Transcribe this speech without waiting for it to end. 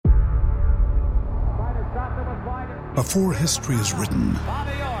Before history is written,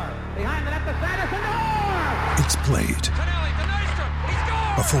 it's played.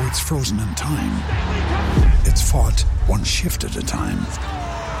 Before it's frozen in time, it's fought one shift at a time.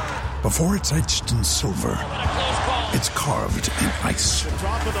 Before it's etched in silver, it's carved in ice.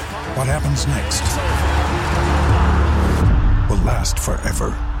 What happens next will last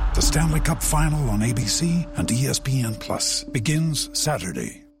forever. The Stanley Cup Final on ABC and ESPN Plus begins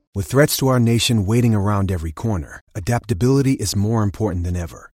Saturday. With threats to our nation waiting around every corner, adaptability is more important than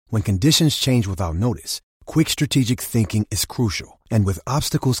ever. When conditions change without notice, quick strategic thinking is crucial. And with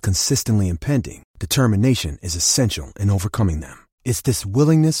obstacles consistently impending, determination is essential in overcoming them. It's this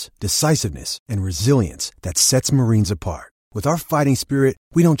willingness, decisiveness, and resilience that sets Marines apart. With our fighting spirit,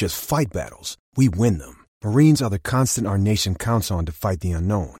 we don't just fight battles, we win them. Marines are the constant our nation counts on to fight the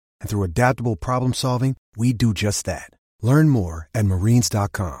unknown. And through adaptable problem solving, we do just that. Learn more at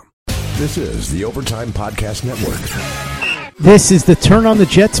Marines.com. This is the Overtime Podcast Network. This is the Turn on the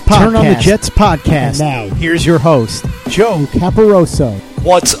Jets podcast. Turn on the Jets podcast. And now, here's your host, Joe Caporoso.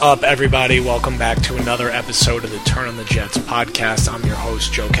 What's up, everybody? Welcome back to another episode of the Turn on the Jets podcast. I'm your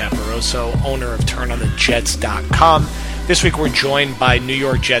host, Joe Caporoso, owner of TurnOnTheJets.com. This week, we're joined by New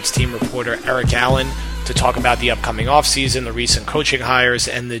York Jets team reporter Eric Allen to talk about the upcoming offseason, the recent coaching hires,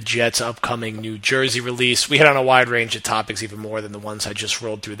 and the Jets' upcoming New Jersey release. We hit on a wide range of topics, even more than the ones I just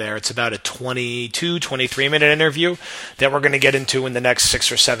rolled through there. It's about a 22, 23-minute interview that we're going to get into in the next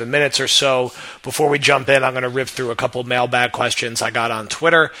 6 or 7 minutes or so. Before we jump in, I'm going to rip through a couple mailbag questions I got on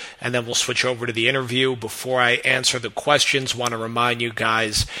Twitter, and then we'll switch over to the interview. Before I answer the questions, I want to remind you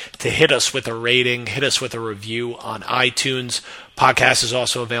guys to hit us with a rating, hit us with a review on iTunes. Podcast is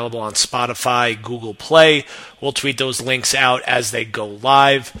also available on Spotify, Google Play. We'll tweet those links out as they go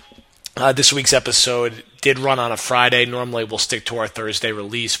live. This week's episode did run on a Friday. Normally we'll stick to our Thursday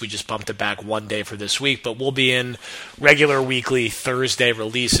release. We just bumped it back one day for this week, but we'll be in regular weekly Thursday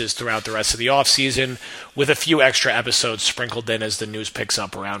releases throughout the rest of the offseason with a few extra episodes sprinkled in as the news picks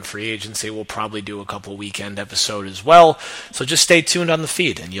up around free agency. We'll probably do a couple weekend episodes as well. So just stay tuned on the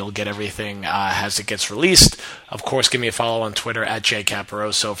feed and you'll get everything as it gets released. Of course, give me a follow on Twitter at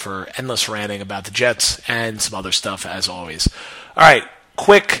JCaporoso for endless ranting about the Jets and some other stuff as always. All right,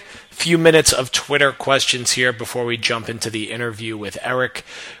 quick few minutes of Twitter questions here before we jump into the interview with Eric.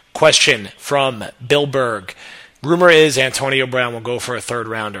 Question from Bill Berg. Rumor is Antonio Brown will go for a third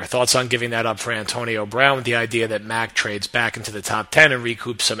rounder. Thoughts on giving that up for Antonio Brown with the idea that Mac trades back into the top 10 and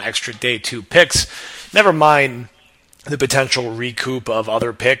recoups some extra day 2 picks? Never mind the potential recoup of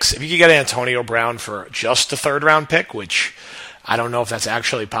other picks. If you could get Antonio Brown for just a third round pick, which I don't know if that's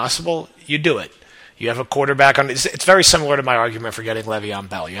actually possible, you do it. You have a quarterback on. It's very similar to my argument for getting Le'Veon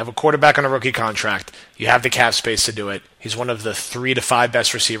Bell. You have a quarterback on a rookie contract. You have the cap space to do it. He's one of the 3 to 5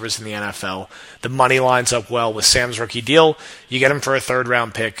 best receivers in the NFL. The money lines up well with Sam's rookie deal. You get him for a third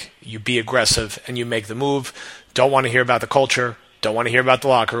round pick. You be aggressive and you make the move. Don't want to hear about the culture. Don't want to hear about the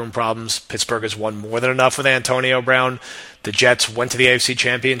locker room problems. Pittsburgh has won more than enough with Antonio Brown. The Jets went to the AFC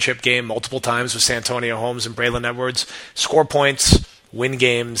Championship game multiple times with Santonio Holmes and Braylon Edwards. Score points, win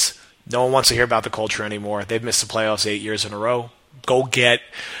games. No one wants to hear about the culture anymore. They've missed the playoffs 8 years in a row. Go get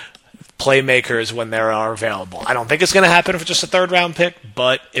playmakers when they are available. I don't think it's going to happen for just a third-round pick,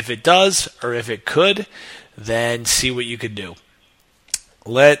 but if it does, or if it could, then see what you could do.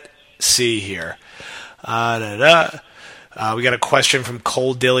 Let's see here. We got a question from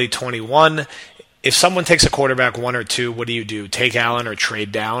Cole Dilly 21. If someone takes a quarterback 1 or 2, what do you do? Take Allen or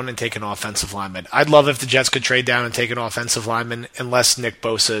trade down and take an offensive lineman? I'd love if the Jets could trade down and take an offensive lineman, unless Nick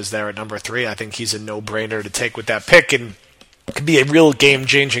Bosa is there at number 3. I think he's a no-brainer to take with that pick and could be a real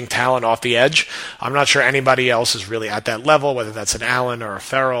game-changing talent off the edge. I'm not sure anybody else is really at that level, whether that's an Allen or a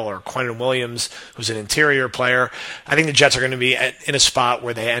Farrell or Quentin Williams, who's an interior player. I think the Jets are going to be in a spot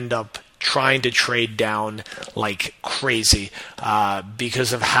where they end up trying to trade down like crazy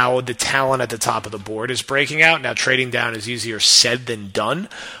because of how the talent at the top of the board is breaking out. Now, trading down is easier said than done,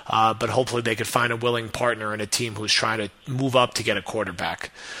 but hopefully they could find a willing partner in a team who's trying to move up to get a quarterback.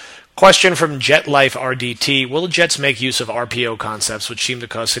 Question from Jet Life RDT. Will the Jets make use of RPO concepts, which seem to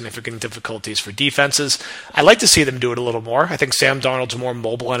cause significant difficulties for defenses? I'd like to see them do it a little more. I think Sam Darnold's more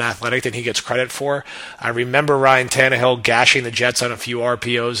mobile and athletic than he gets credit for. I remember Ryan Tannehill gashing the Jets on a few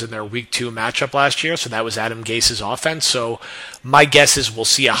RPOs in their Week 2 matchup last year, so that was Adam Gase's offense. So my guess is we'll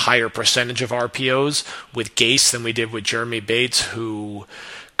see a higher percentage of RPOs with Gase than we did with Jeremy Bates, who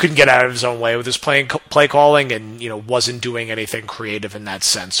couldn't get out of his own way with his play calling and, wasn't doing anything creative in that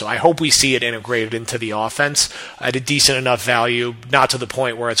sense. So I hope we see it integrated into the offense at a decent enough value, not to the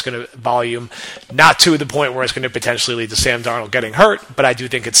point where it's going to potentially lead to Sam Darnold getting hurt, but I do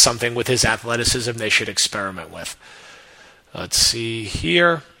think it's something with his athleticism they should experiment with. Let's see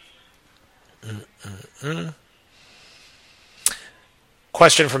here.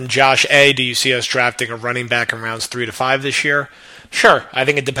 Question from Josh A. Do you see us drafting a running back in rounds 3 to 5 this year? Sure. I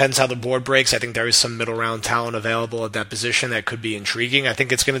think it depends how the board breaks. I think there is some middle round talent available at that position that could be intriguing. I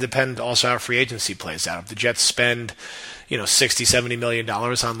think it's going to depend also how free agency plays out. If the Jets spend, $60, $70 million on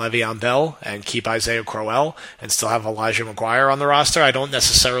Le'Veon Bell and keep Isaiah Crowell and still have Elijah McGuire on the roster, I don't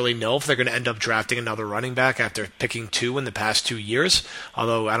necessarily know if they're going to end up drafting another running back after picking 2 in the past 2 years,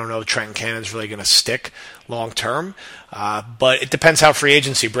 although I don't know if Trenton Cannon's really going to stick long term. But it depends how free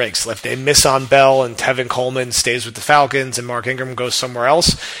agency breaks. If they miss on Bell and Tevin Coleman stays with the Falcons and Mark Ingram goes somewhere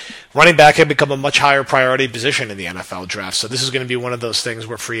else, running back can become a much higher priority position in the NFL draft. So this is going to be one of those things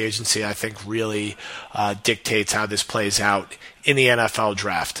where free agency, I think, really dictates how this plays out in the NFL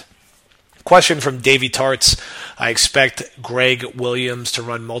draft. Question from Davey Tarts. I expect Greg Williams to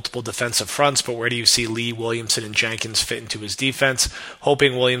run multiple defensive fronts, but where do you see Lee, Williamson, and Jenkins fit into his defense?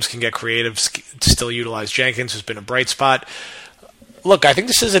 Hoping Williams can get creative to still utilize Jenkins, who's been a bright spot. Look, I think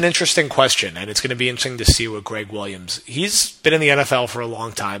this is an interesting question, and it's going to be interesting to see with Greg Williams. He's been in the NFL for a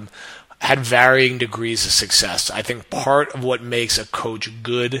long time, had varying degrees of success. I think part of what makes a coach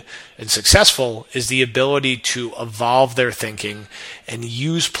good and successful is the ability to evolve their thinking and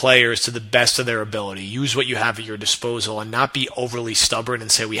use players to the best of their ability. Use what you have at your disposal and not be overly stubborn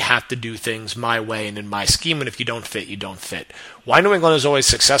and say we have to do things my way and in my scheme, and if you don't fit, you don't fit. Why New England is always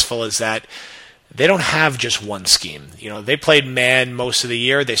successful is that they don't have just one scheme. They played man most of the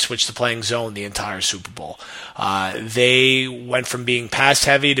year. They switched to playing zone the entire Super Bowl. They went from being pass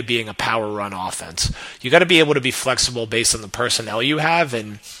heavy to being a power run offense. You got to be able to be flexible based on the personnel you have,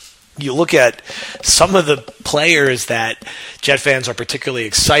 and you look at some of the players that Jet fans are particularly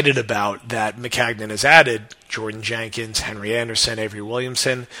excited about that Maccagnan has added: Jordan Jenkins, Henry Anderson, Avery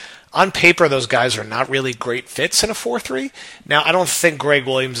Williamson. On paper, those guys are not really great fits in a 4-3. Now, I don't think Greg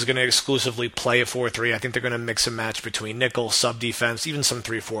Williams is going to exclusively play a 4-3. I think they're going to mix and match between nickel, sub-defense, even some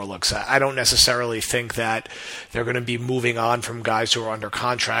 3-4 looks. I don't necessarily think that they're going to be moving on from guys who are under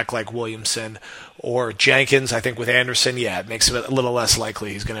contract like Williamson or Jenkins. I think with Anderson, it makes it a little less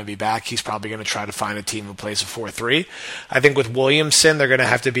likely he's going to be back. He's probably going to try to find a team who plays a 4-3. I think with Williamson, they're going to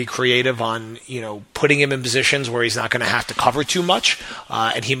have to be creative on, putting him in positions where he's not going to have to cover too much,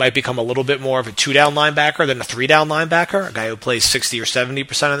 and he might become a little bit more of a 2-down linebacker than a 3-down linebacker, a guy who plays 60 or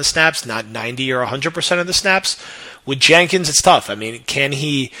 70% of the snaps, not 90 or 100% of the snaps. With Jenkins, it's tough. I mean, can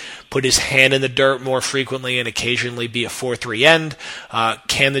he put his hand in the dirt more frequently and occasionally be a 4-3 end?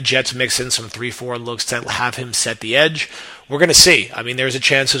 Can the Jets mix in some 3-4 looks to have him set the edge? We're going to see. I mean, there's a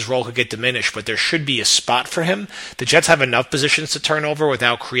chance his role could get diminished, but there should be a spot for him. The Jets have enough positions to turn over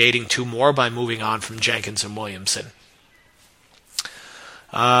without creating 2 more by moving on from Jenkins and Williamson.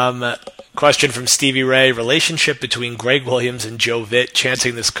 Question from Stevie Ray. Relationship between Greg Williams and Joe Vitt,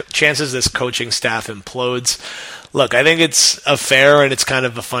 chances this coaching staff implodes. Look, I think it's a fair and it's kind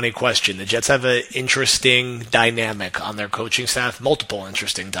of a funny question. The Jets have an interesting dynamic on their coaching staff, multiple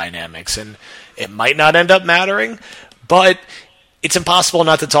interesting dynamics, and it might not end up mattering, but it's impossible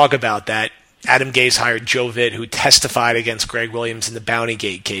not to talk about that. Adam Gase hired Joe Vitt, who testified against Greg Williams in the Bounty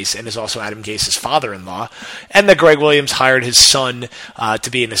Gate case and is also Adam Gase's father-in-law, and that Greg Williams hired his son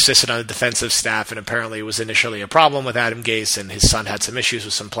to be an assistant on the defensive staff, and apparently it was initially a problem with Adam Gase, and his son had some issues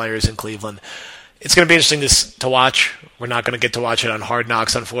with some players in Cleveland. It's going to be interesting to watch. We're not going to get to watch it on Hard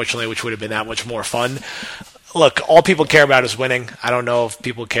Knocks, unfortunately, which would have been that much more fun. Look, all people care about is winning. I don't know if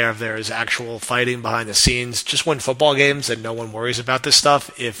people care if there is actual fighting behind the scenes. Just win football games and no one worries about this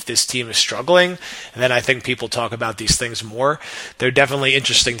stuff. If this team is struggling, then I think people talk about these things more. They're definitely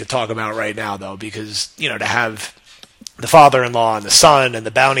interesting to talk about right now, though, because, to have the father-in-law and the son and the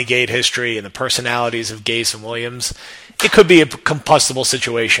Bounty Gate history and the personalities of Gase and Williams, it could be a combustible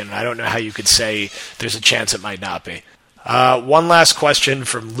situation. I don't know how you could say there's a chance it might not be. One last question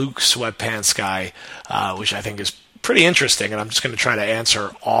from Luke Sweatpants Guy, which I think is pretty interesting, and I'm just going to try to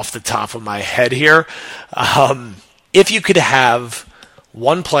answer off the top of my head here. If you could have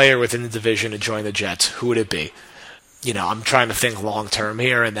one player within the division to join the Jets, who would it be? I'm trying to think long-term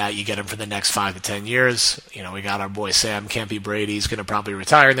here, and that you get him for the next 5 to 10 years. We got our boy Sam. Can't be Brady. He's going to probably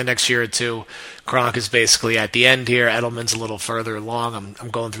retire in the next year or two. Gronk is basically at the end here. Edelman's a little further along. I'm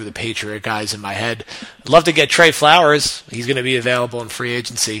going through the Patriot guys in my head. I'd love to get Trey Flowers. He's going to be available in free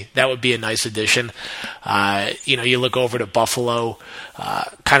agency. That would be a nice addition. You look over to Buffalo,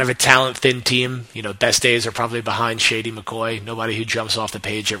 kind of a talent-thin team. Best days are probably behind Shady McCoy. Nobody who jumps off the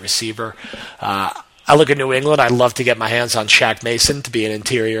page at receiver. I look at New England. I'd love to get my hands on Shaq Mason to be an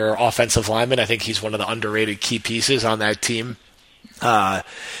interior offensive lineman. I think he's one of the underrated key pieces on that team.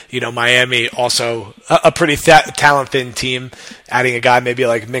 Miami also a pretty talent-thin team. Adding a guy maybe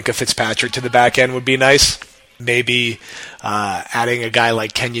like Minkah Fitzpatrick to the back end would be nice. Maybe adding a guy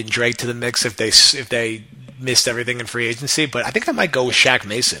like Kenyon Drake to the mix if they missed everything in free agency. But I think I might go with Shaq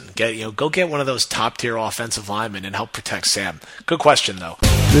Mason. Go get one of those top-tier offensive linemen and help protect Sam. Good question, though.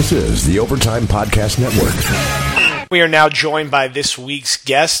 This is the Overtime Podcast Network. We are now joined by this week's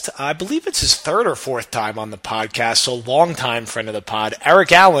guest. I believe it's his third or fourth time on the podcast, so longtime friend of the pod,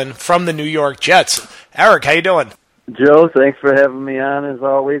 Eric Allen from the New York Jets. Eric, how you doing? Joe, thanks for having me on, as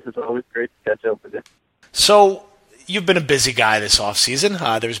always. It's always great to catch up with you. So, you've been a busy guy this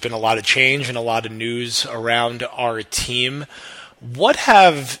offseason. There's been a lot of change and a lot of news around our team. What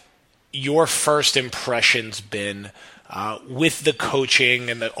have your first impressions been with the coaching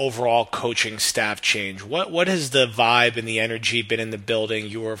and the overall coaching staff change? What has the vibe and the energy been in the building?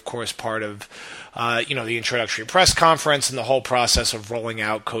 You were, of course, part of the introductory press conference and the whole process of rolling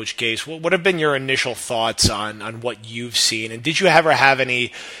out Coach Gase. What have been your initial thoughts on what you've seen? And did you ever have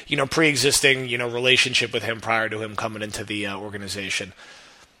any pre-existing relationship with him prior to him coming into the organization?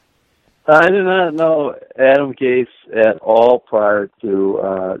 I did not know Adam Gase at all prior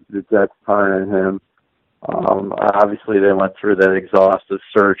to the Jets hiring him. Obviously, they went through that exhaustive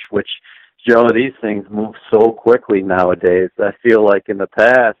search, which, Joe, these things move so quickly nowadays. I feel like in the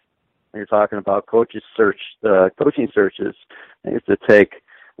past, when you're talking about coaching searches, it used to take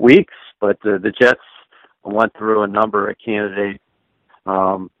weeks, but the Jets went through a number of candidates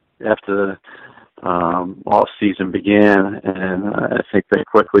after the off-season began, and I think they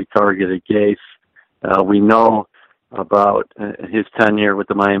quickly targeted Gase. We know about his tenure with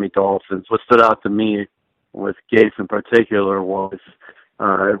the Miami Dolphins. What stood out to me with Gase in particular was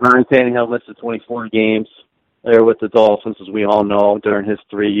Ryan Tannehill missed the 24 games there with the Dolphins, as we all know, during his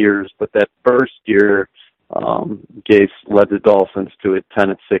 3 years. But that first year, Gase led the Dolphins to a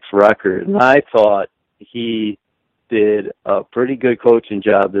 10-6 record. And I thought he did a pretty good coaching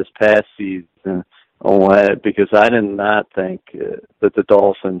job this past season because I did not think that the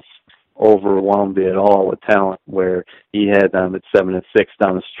Dolphins overwhelmed me at all with talent, where he had them at 7-6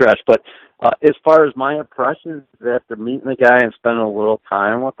 down the stretch. But as far as my impressions after meeting the guy and spending a little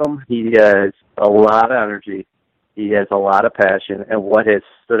time with him, he has a lot of energy. He has a lot of passion. And what has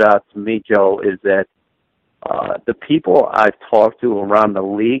stood out to me, Joe, is that the people I've talked to around the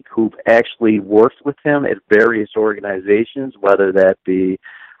league who've actually worked with him at various organizations, whether that be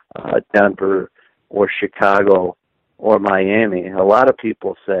Denver or Chicago or Miami, a lot of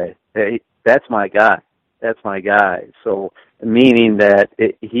people say, hey, that's my guy. That's my guy. So, meaning that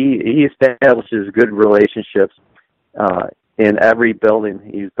he establishes good relationships in every building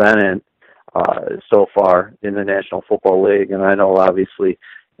he's been in so far in the National Football League. And I know, obviously,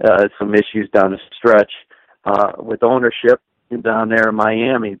 some issues down the stretch with ownership down there in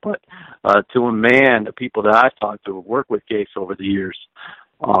Miami. But to a man, the people that I've talked to who work with Gase over the years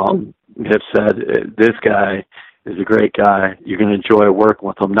have said, this guy is a great guy. You're going to enjoy working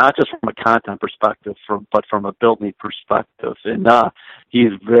with him, not just from a content perspective, but from a building perspective. And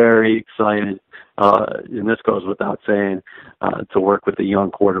he's very excited, and this goes without saying, to work with a young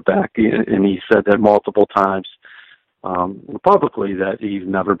quarterback. And he said that multiple times publicly, that he's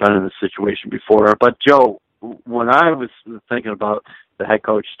never been in this situation before. But, Joe, when I was thinking about the head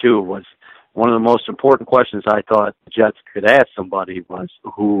coach, too, was one of the most important questions I thought the Jets could ask somebody was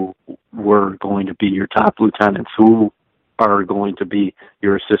who were going to be your top lieutenants, who are going to be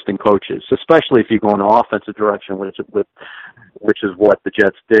your assistant coaches, especially if you go in the offensive direction, which is what the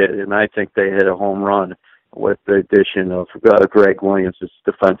Jets did. And I think they hit a home run with the addition of Greg Williams as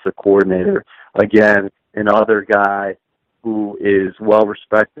defensive coordinator. Again, another guy who is well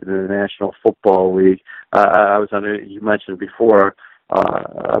respected in the National Football League. You mentioned before,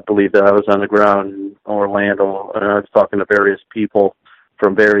 I believe that I was on the ground in Orlando, and I was talking to various people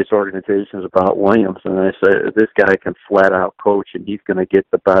from various organizations about Williams, and I said, this guy can flat out coach, and he's going to get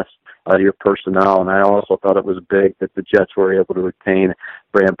the best out of your personnel. And I also thought it was big that the Jets were able to retain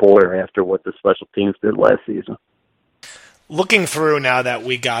Brant Boyer after what the special teams did last season. Looking through now that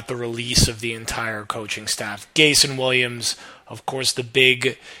we got the release of the entire coaching staff, Gase and Williams, of course, the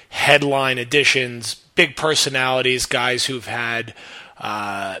big headline additions, big personalities, guys who've had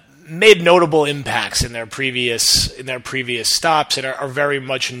made notable impacts in their previous stops and are very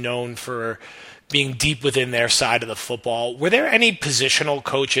much known for being deep within their side of the football. Were there any positional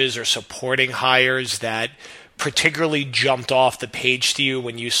coaches or supporting hires that particularly jumped off the page to you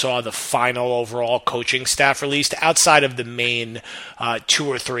when you saw the final overall coaching staff released, outside of the main 2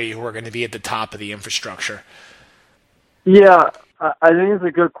 or 3 who are going to be at the top of the infrastructure? Yeah, I think it's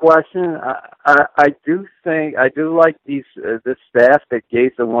a good question. I do like this staff that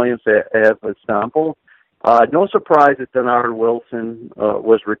Gates and Williams have assembled. No surprise that Denard Wilson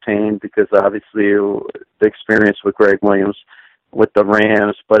was retained because obviously the experience with Greg Williams with the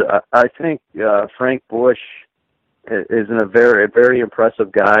Rams. But I think Frank Bush is a very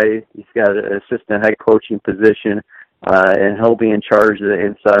impressive guy. He's got an assistant head coaching position, and he'll be in charge of the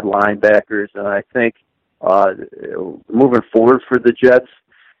inside linebackers. And I think moving forward for the Jets,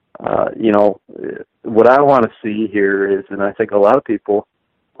 what I want to see here is, and I think a lot of people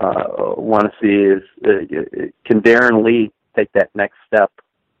want to see is, can Darren Lee take that next step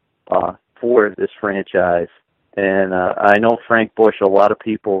for this franchise? And I know Frank Bush, a lot of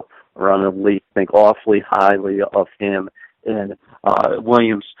people around the league think awfully highly of him. And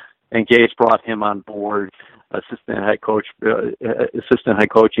Williams and Gates brought him on board, assistant head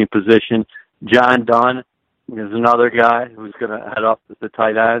coaching position. John Dunn is another guy who's going to head up the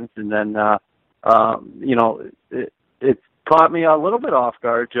tight ends. And then, it caught me a little bit off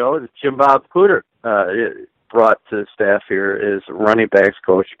guard, Joe, that Jim Bob Cooter brought to staff here is running backs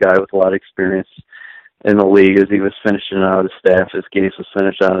coach, a guy with a lot of experience in the league as he was finishing out his staff, as Gates was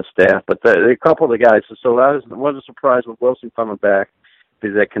finishing out his staff. But a couple of the guys, so that wasn't a surprise with Wilson coming back,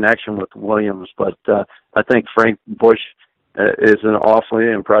 because that connection with Williams. But I think Frank Bush is an awfully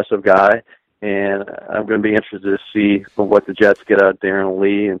impressive guy, and I'm going to be interested to see what the Jets get out of Darren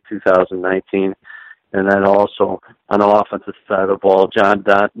Lee in 2019. And then also on the offensive side of the ball, John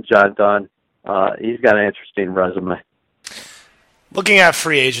Dunn, he's got an interesting resume. Looking at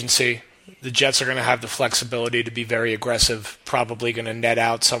free agency, the Jets are going to have the flexibility to be very aggressive, probably going to net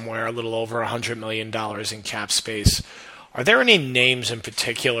out somewhere a little over $100 million in cap space. Are there any names in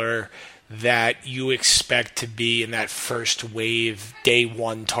particular that you expect to be in that first wave, day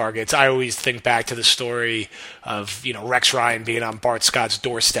one targets? I always think back to the story of, Rex Ryan being on Bart Scott's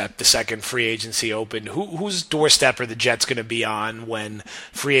doorstep the second free agency opened. Whose doorstep are the Jets going to be on when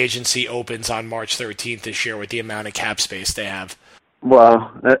free agency opens on March 13th this year with the amount of cap space they have?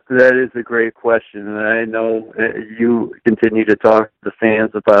 Well, that is a great question, and I know you continue to talk to the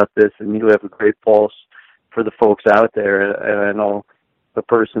fans about this, and you have a great pulse for the folks out there, and I know the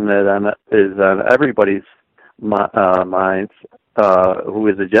person that is on everybody's minds who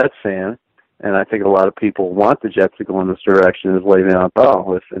is a Jets fan, and I think a lot of people want the Jets to go in this direction, is Le'Veon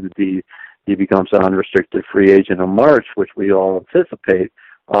Bell. If indeed he becomes an unrestricted free agent in March, which we all anticipate.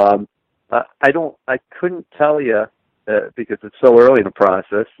 I couldn't tell you, because it's so early in the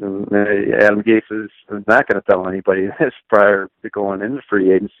process, and Adam Gase is not going to tell anybody this prior to going into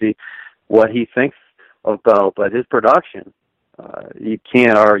free agency, what he thinks of Bell, but his production, you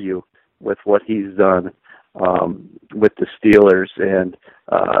can't argue with what he's done with the Steelers. And,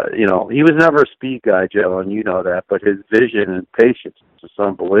 he was never a speed guy, Joe, and you know that, but his vision and patience is just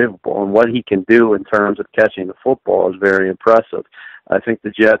unbelievable. And what he can do in terms of catching the football is very impressive. I think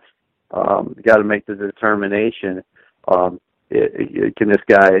the Jets got to make the determination, can this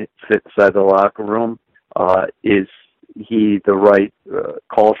guy fit inside the locker room? Is he the right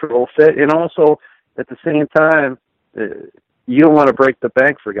cultural fit? And also, at the same time, you don't want to break the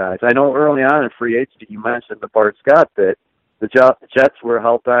bank for guys. I know early on in free agency, you mentioned the Bart Scott bit. The Jets were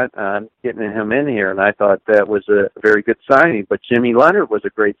hell-bent on getting him in here, and I thought that was a very good signing. But Jimmy Leonard was a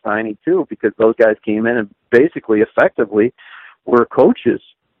great signing, too, because those guys came in and basically effectively were coaches.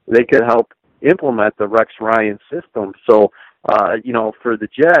 They could help implement the Rex Ryan system. So, for the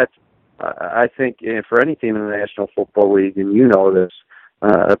Jets, I think for any team in the National Football League, and you know this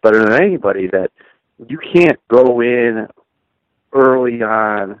better than anybody, that you can't go in early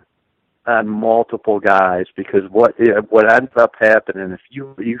on multiple guys, because what ends up happening, if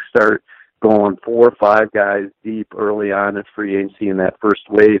you start going 4 or 5 guys deep early on in free agency in that first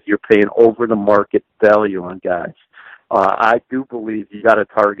wave, you're paying over the market value on guys. I do believe you got to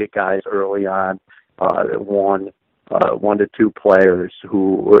target guys early on, 1 to 2 players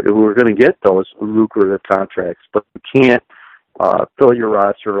who are going to get those lucrative contracts, but you can't fill your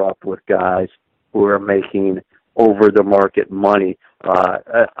roster up with guys who are making over the market money.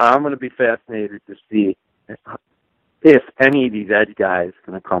 I'm going to be fascinated to see if any of these edge guys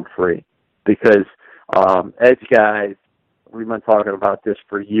are going to come free, because edge guys, we've been talking about this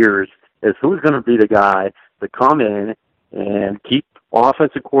for years, is who's going to be the guy to come in and keep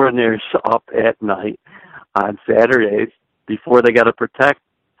offensive coordinators up at night on Saturdays before they got to protect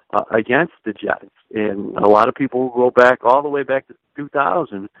against the Jets. And a lot of people will go back all the way back to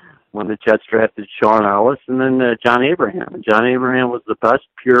 2000 when the Jets drafted Sean Ellis and then John Abraham. And John Abraham was the best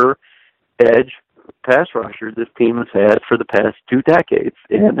pure edge pass rusher this team has had for the past 2 decades.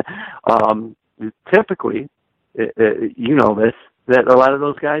 And typically, you know this, that a lot of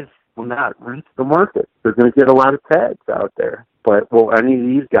those guys will not reach the market. They're going to get a lot of tags out there. But will any of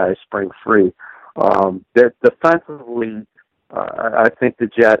these guys spring free? Defensively, I think the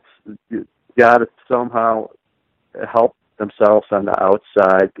Jets got to somehow help themselves on the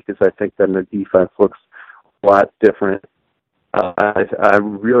outside, because I think then the defense looks a lot different. I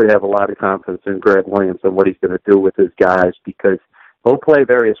really have a lot of confidence in Greg Williams and what he's going to do with his guys, because he'll play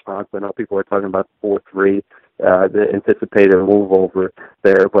various fronts. I know people are talking about 4-3, the anticipated move over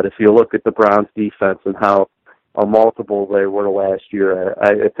there. But if you look at the Browns' defense and how multiple they were last year,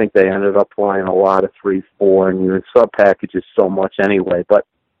 I think they ended up playing a lot of 3-4, and you sub-packages so much anyway. But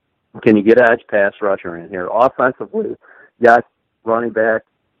can you get an edge pass rusher in here? Offensively, yes, running back,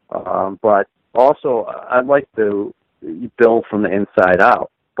 but also I'd like to build from the inside out.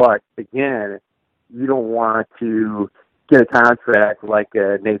 But again, you don't want to get a contract like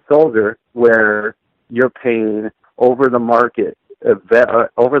Nate Solder, where you're paying over the market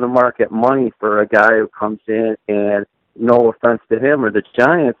money for a guy who comes in, and no offense to him or the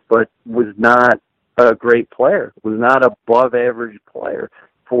Giants, but was not a great player, was not above average player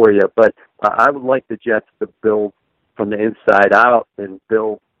for you. But I would like the Jets to build from the inside out and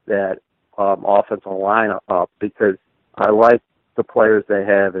build that offensive line up, because I like the players they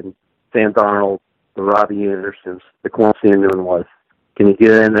have in Sam Darnold, the Robbie Andersons, the Quincy Nunez. Can you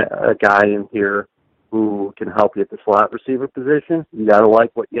get in a guy in here who can help you at the slot receiver position? You got to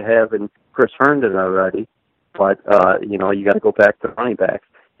like what you have in Chris Herndon already, but you got to go back to running backs.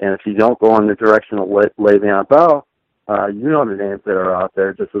 And if you don't go in the direction of Le'Veon Bell, you know the names that are out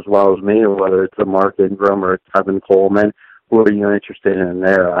there just as well as me, whether it's a Mark Ingram or Tevin Coleman. Who are you interested in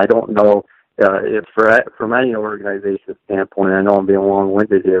there? I don't know. If from any organization standpoint, I know I'm being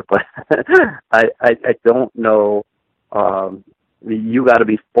long-winded here, but I don't know. You got to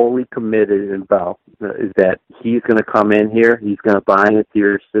be fully committed in Bell, is that he's going to come in here, he's going to buy into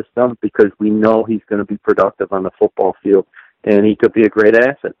your system, because we know he's going to be productive on the football field, and he could be a great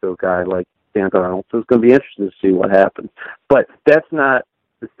asset to a guy like Sam Darnold. So it's going to be interesting to see what happens. But that's not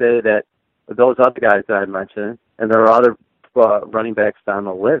to say that those other guys that I mentioned, and there are other running backs down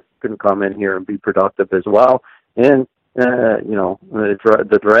the list, can come in here and be productive as well. And,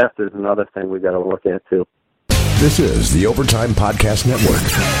 the draft is another thing we got to look at too. This is the Overtime Podcast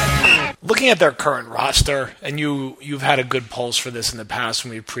Network. Looking at their current roster, and you've had a good pulse for this in the past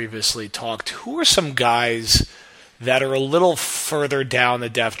when we previously talked, who are some guys that are a little further down the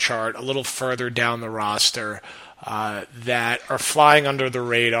depth chart, a little further down the roster, that are flying under the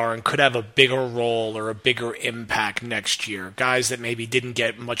radar and could have a bigger role or a bigger impact next year? Guys that maybe didn't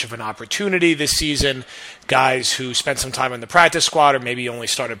get much of an opportunity this season, guys who spent some time in the practice squad or maybe only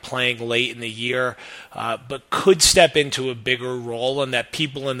started playing late in the year, but could step into a bigger role and that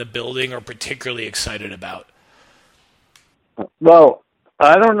people in the building are particularly excited about. Well,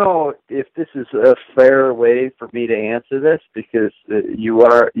 I don't know if this is a fair way for me to answer this, because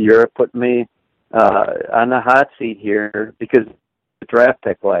you're putting me on the hot seat here because of the draft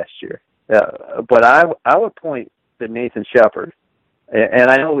pick last year. But I would point to Nathan Shepard.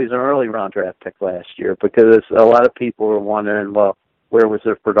 And I know he's an early round draft pick last year, because a lot of people were wondering, well, where was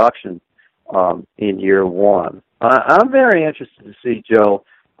their production in year one? I'm very interested to see, Joe,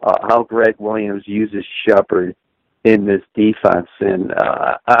 how Greg Williams uses Shepard in this defense. And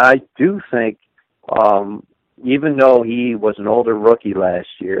I do think, even though he was an older rookie last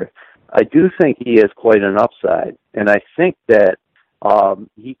year, I do think he has quite an upside, and I think that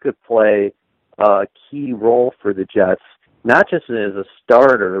he could play a key role for the Jets, not just as a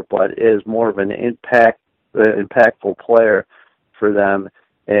starter, but as more of an impactful player for them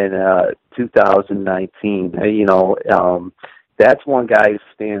in 2019. That's one guy who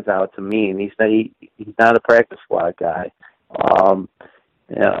stands out to me, and he's not a practice squad guy.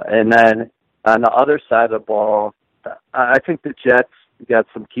 And then on the other side of the ball, I think the Jets got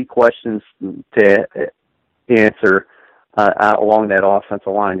some key questions to answer along that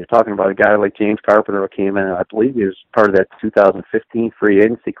offensive line. You're talking about a guy like James Carpenter who came in, I believe he was part of that 2015 free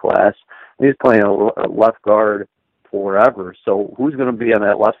agency class. He's playing a left guard forever. So who's going to be on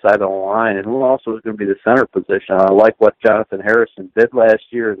that left side of the line, and who also is going to be the center position? I like what Jonathan Harrison did last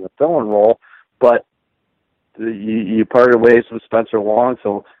year in the fill-in role, but you parted ways with Spencer Long.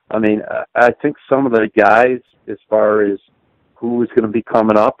 So, I think some of the guys, as far as who is going to be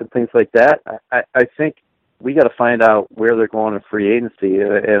coming up and things like that, I think we got to find out where they're going in free agency.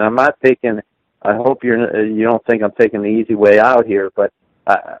 And I'm not taking, I hope you don't think I'm taking the easy way out here, but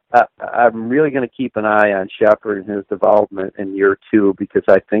I'm really going to keep an eye on Shepard and his development in year two, because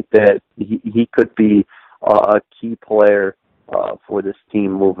I think that he could be a key player for this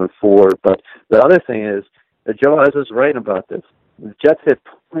team moving forward. But the other thing is, Joe has us right about this. the Jets had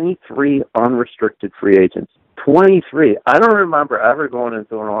 23 unrestricted free agents. 23. I don't remember ever going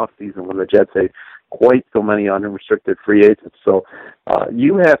into an offseason when the Jets had quite so many unrestricted free agents. So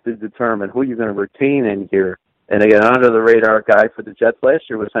you have to determine who you're going to retain in here. And again, under-the-radar guy for the Jets last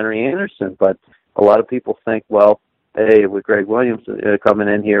year was Henry Anderson, but a lot of people think, well, hey, with Greg Williams coming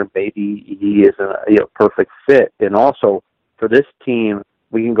in here, maybe he is a perfect fit. And also, for this team,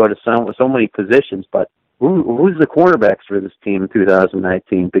 we can go to so many positions, but who's the cornerbacks for this team in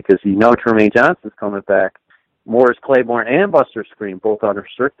 2019? Because Tremaine Johnson's coming back, Morris Claiborne and Buster Screen, both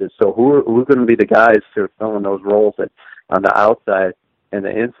unrestricted. So who's going to be the guys who are filling those roles on the outside and the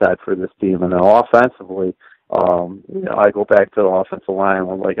inside for this team? And then offensively, I go back to the offensive line,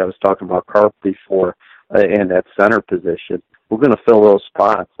 like I was talking about Carp before, and that center position. We're going to fill those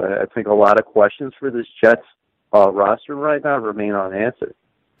spots. I think a lot of questions for this Jets roster right now remain unanswered.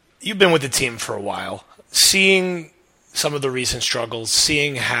 You've been with the team for a while. Seeing some of the recent struggles,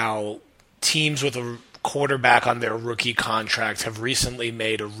 seeing how teams with a quarterback on their rookie contract have recently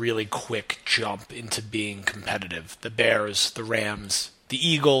made a really quick jump into being competitive. The Bears, the Rams, the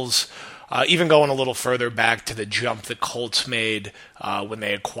Eagles, even going a little further back to the jump the Colts made when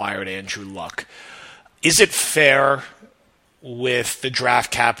they acquired Andrew Luck. Is it fair with the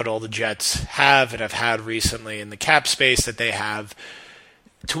draft capital the Jets have and have had recently in the cap space that they have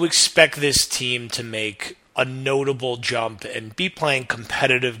to expect this team to make a notable jump and be playing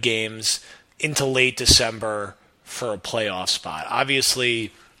competitive games into late December for a playoff spot?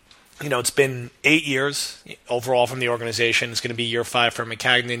 Obviously, it's been 8 years overall from the organization. It's going to be year 5 for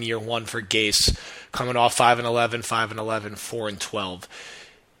Maccagnan, year 1 for Gase, coming off 5-11, 5-11, 4-12.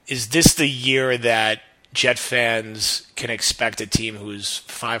 Is this the year that Jet fans can expect a team who's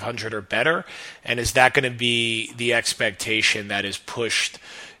 500 or better? And is that going to be the expectation that is pushed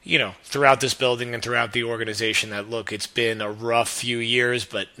throughout this building and throughout the organization, that, look, it's been a rough few years,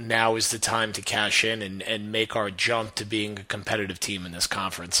 but now is the time to cash in and make our jump to being a competitive team in this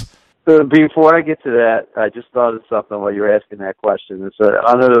conference? So before I get to that, I just thought of something while you were asking that question. It's an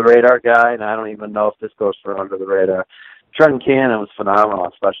under-the-radar guy, and I don't even know if this goes for under-the-radar. Trenton Cannon was phenomenal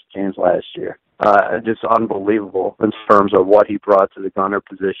on special teams last year. Just unbelievable in terms of what he brought to the gunner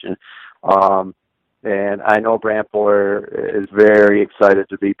position. And I know Brant Fuller is very excited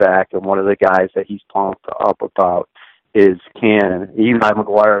to be back, and one of the guys that he's pumped up about is Cannon. Eli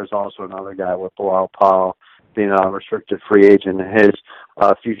McGuire is also another guy with Bilal Powell being an unrestricted free agent, and his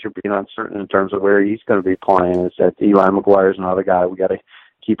future being uncertain in terms of where he's going to be playing. Is that Eli McGuire is another guy we got to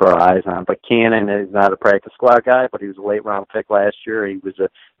keep our eyes on. But Cannon is not a practice squad guy, but he was a late-round pick last year. He was a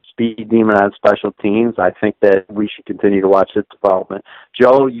speed demon on special teams. I think that we should continue to watch his development.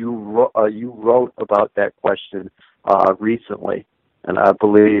 Joe, you wrote about that question recently, and I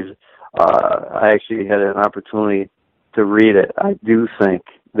believe I actually had an opportunity to read it. I do think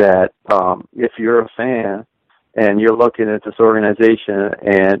that if you're a fan and you're looking at this organization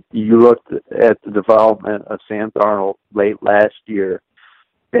and you looked at the development of Sam Darnold late last year,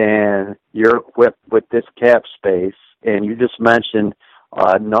 and you're equipped with this cap space, and you just mentioned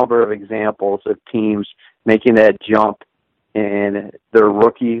a number of examples of teams making that jump in their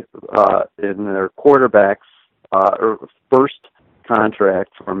rookie, in their quarterbacks, or first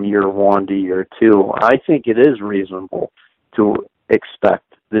contract from year 1 to year 2. I think it is reasonable to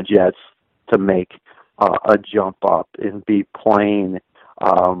expect the Jets to make a jump up and be playing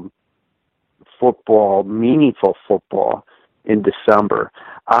football, meaningful football, in December.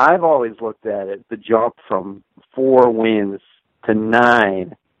 I've always looked at it, the jump from 4 wins to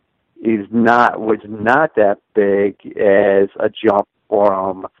 9 was not that big as a jump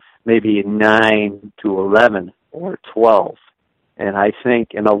from maybe 9 to 11 or 12. And I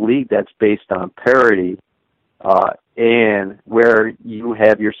think in a league that's based on parity, and where you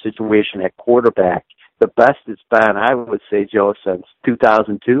have your situation at quarterback, the best it's been, I would say, Joe, since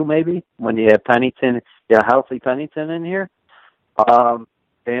 2002 maybe, when you have Pennington, healthy Pennington in here,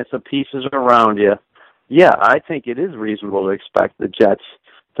 and some pieces around you. Yeah, I think it is reasonable to expect the Jets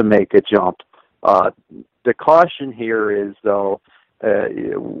to make a jump. The caution here is, though,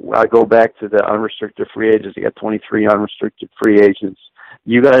 I go back to the unrestricted free agents. You got 23 unrestricted free agents.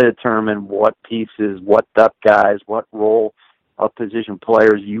 You got to determine what pieces, what depth guys, what role of position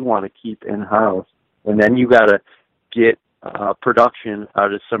players you want to keep in-house. And then you got to get production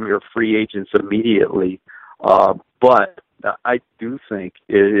out of some of your free agents immediately. But I do think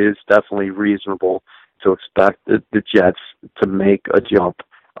it is definitely reasonable to expect the Jets to make a jump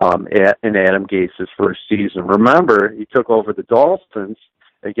in Adam Gase's first season. Remember, he took over the Dolphins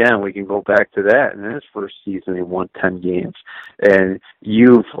again, we can go back to that. In his first season, he won 10 games. And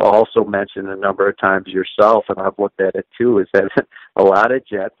you've also mentioned a number of times yourself, and I've looked at it too, is that a lot of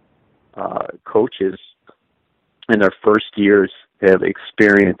Jets coaches in their first years have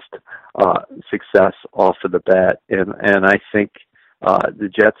experienced success off of the bat. And I think the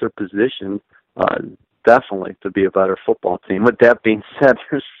Jets are positioned definitely to be a better football team. With that being said,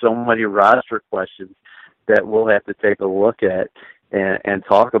 there's so many roster questions that we'll have to take a look at and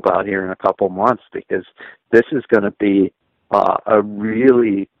talk about here in a couple months, because this is going to be a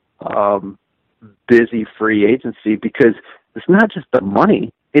really busy free agency, because it's not just the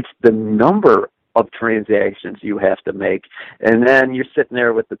money, it's the number of transactions you have to make. And then you're sitting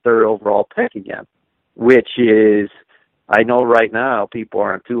there with the third overall pick again, which is, I know right now people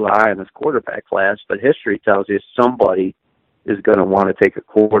aren't too high in this quarterback class, but history tells you somebody is going to want to take a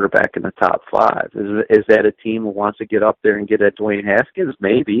quarterback in the top 5. Is that a team who wants to get up there and get at Dwayne Haskins?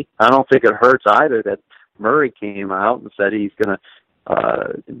 Maybe. I don't think it hurts either that Murray came out and said he's going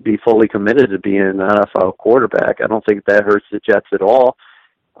to be fully committed to being an NFL quarterback. I don't think that hurts the Jets at all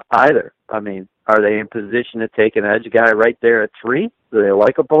either. I mean, are they in position to take an edge guy right there at 3? Do they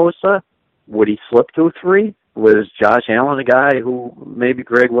like a Bosa? Would he slip to a 3? Was Josh Allen a guy who maybe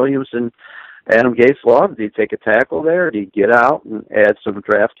Greg Williams and Adam Gase loved? Did he take a tackle there? Did he get out and add some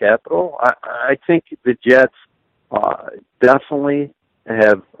draft capital? I think the Jets definitely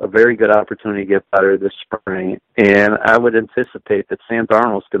have a very good opportunity to get better this spring, and I would anticipate that Sam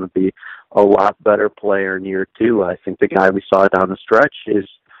Darnold's going to be a lot better player in year 2. I think the guy we saw down the stretch is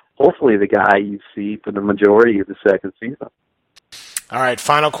hopefully the guy you see for the majority of the second season. All right,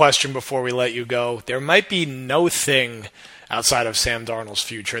 final question before we let you go. There might be no thing outside of Sam Darnold's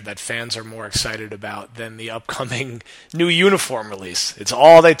future that fans are more excited about than the upcoming new uniform release. It's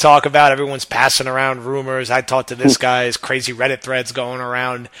all they talk about. Everyone's passing around rumors. I talked to this guy's crazy Reddit threads going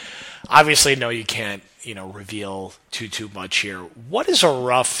around. Obviously, no, you can't, reveal too much here. What is a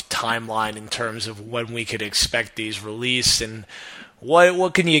rough timeline in terms of when we could expect these released, and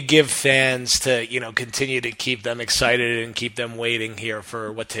what can you give fans to, continue to keep them excited and keep them waiting here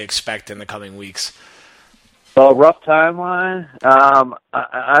for what to expect in the coming weeks? So, rough timeline,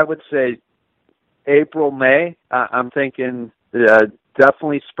 I would say April, May. I'm thinking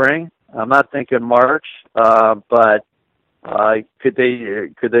definitely spring. I'm not thinking March, but could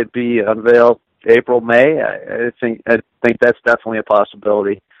they be unveiled April, May? I think that's definitely a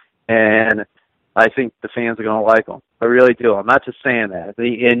possibility, and I think the fans are going to like them. I really do. I'm not just saying that.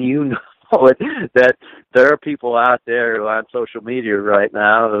 And you know it, that there are people out there who on social media right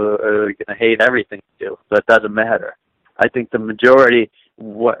now who are going to hate everything you do, but it doesn't matter. I think the majority,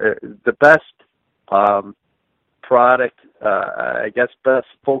 the best product, best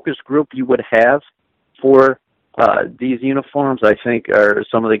focus group you would have for these uniforms, I think, are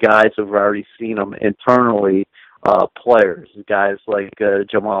some of the guys who've already seen them internally, players, guys like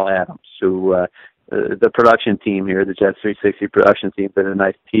Jamal Adams, who the production team here, the Jets 360 production team, did a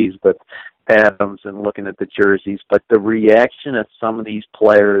nice tease with Adams and looking at the jerseys. But the reaction of some of these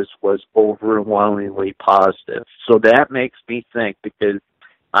players was overwhelmingly positive. So that makes me think, because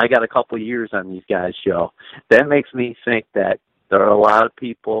I got a couple of years on these guys' show, that makes me think that there are a lot of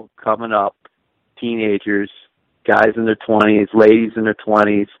people coming up, teenagers, guys in their 20s, ladies in their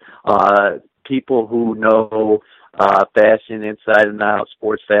 20s, people who know fashion inside and out,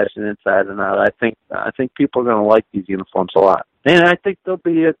 sports fashion inside and out. I think people are going to like these uniforms a lot, and I think there'll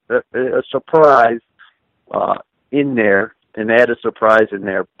be a surprise in there, and add a surprise in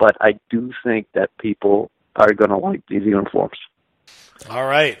there. But I do think that people are going to like these uniforms. All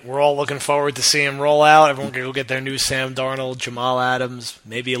right. We're all looking forward to seeing them roll out. Everyone can go get their new Sam Darnold, Jamal Adams,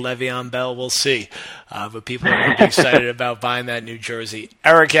 maybe a Le'Veon Bell. We'll see. But people are going to be excited about buying that new jersey.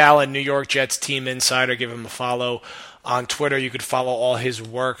 Eric Allen, New York Jets team insider. Give him a follow on Twitter. You could follow all his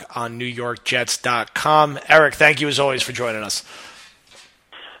work on NewYorkJets.com. Eric, thank you as always for joining us.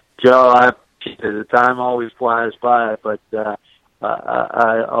 Joe, the time always flies by, but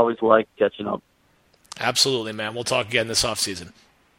I always like catching up. Absolutely, man. We'll talk again this offseason.